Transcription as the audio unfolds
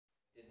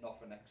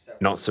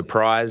Not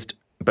surprised,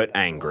 but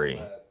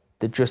angry.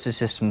 The justice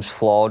system's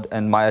flawed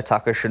and my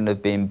attacker shouldn't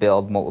have been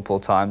bailed multiple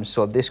times,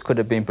 so this could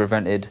have been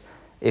prevented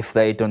if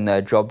they'd done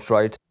their jobs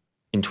right.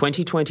 In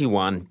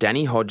 2021,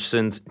 Danny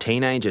Hodgson's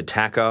teenage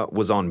attacker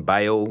was on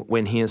bail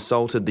when he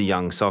assaulted the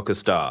young soccer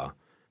star.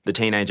 The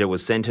teenager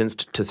was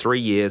sentenced to 3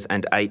 years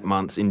and 8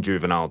 months in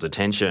juvenile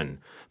detention,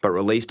 but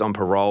released on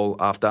parole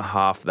after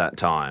half that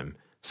time,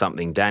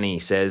 something Danny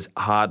says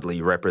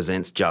hardly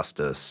represents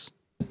justice.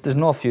 There's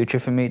no future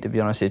for me, to be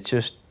honest. It's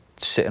just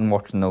sitting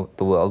watching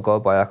the world go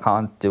by. I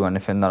can't do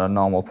anything that a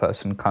normal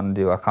person can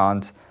do. I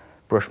can't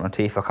brush my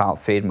teeth, I can't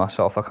feed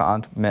myself, I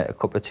can't make a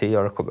cup of tea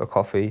or a cup of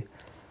coffee.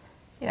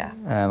 Yeah.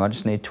 I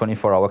just need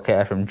 24-hour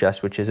care from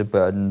Jess, which is a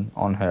burden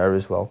on her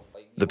as well.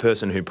 The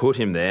person who put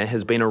him there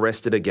has been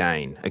arrested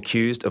again,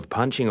 accused of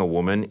punching a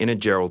woman in a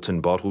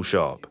Geraldton bottle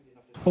shop.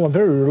 Well, I'm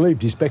very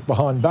relieved he's back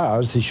behind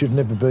bars. He should have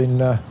never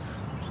been,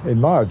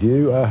 in my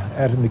view,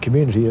 out in the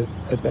community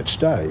at that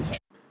stage.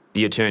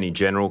 The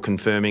Attorney-General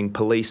confirming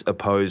police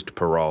opposed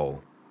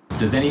parole.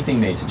 Does anything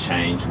need to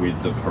change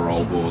with the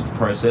parole board's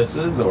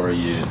processes, or are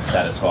you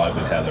satisfied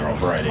with how they're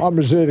operating? I'm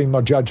reserving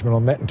my judgment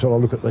on that until I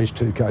look at these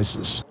two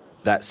cases.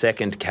 That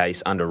second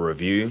case under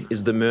review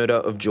is the murder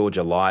of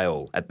Georgia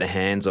Lyle at the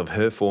hands of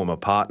her former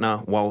partner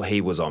while he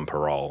was on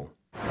parole.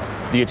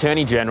 The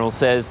Attorney-General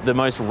says the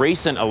most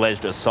recent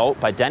alleged assault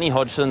by Danny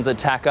Hodgson's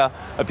attacker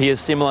appears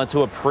similar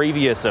to a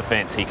previous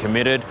offence he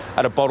committed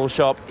at a bottle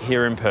shop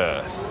here in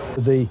Perth.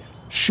 The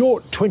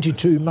short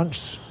 22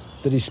 months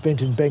that he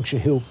spent in Banksia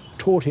Hill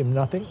taught him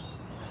nothing,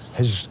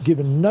 has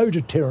given no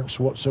deterrence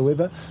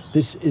whatsoever.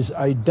 This is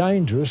a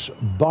dangerous,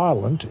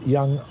 violent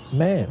young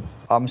man.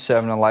 I'm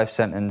serving a life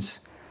sentence,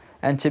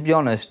 and to be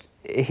honest,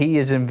 he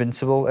is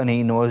invincible and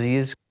he knows he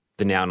is.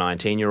 The now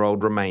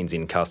 19-year-old remains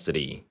in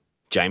custody.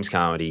 James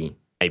Carmody,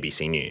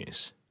 ABC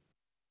News.